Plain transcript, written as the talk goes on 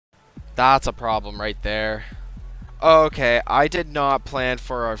That's a problem right there. Okay, I did not plan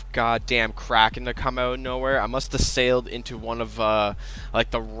for a goddamn Kraken to come out of nowhere. I must have sailed into one of,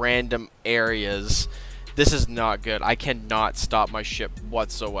 like the random areas. This is not good. I cannot stop my ship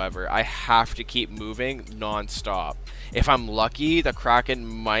whatsoever. I have to keep moving non-stop. If I'm lucky, the Kraken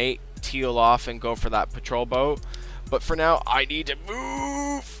might teal off and go for that patrol boat. But for now, I need to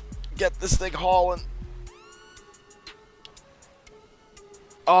move! Get this thing hauling.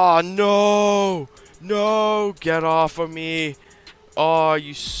 Oh, no! No! Get off of me! Oh,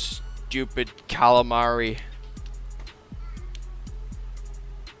 you stupid calamari.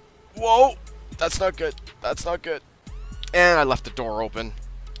 Whoa! That's not good. That's not good. And I left the door open.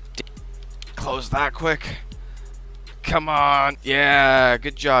 Close that quick. Come on. Yeah,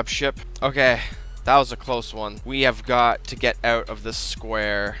 good job, ship. Okay, that was a close one. We have got to get out of this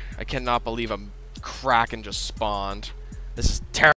square. I cannot believe a Kraken just spawned. This is terrible.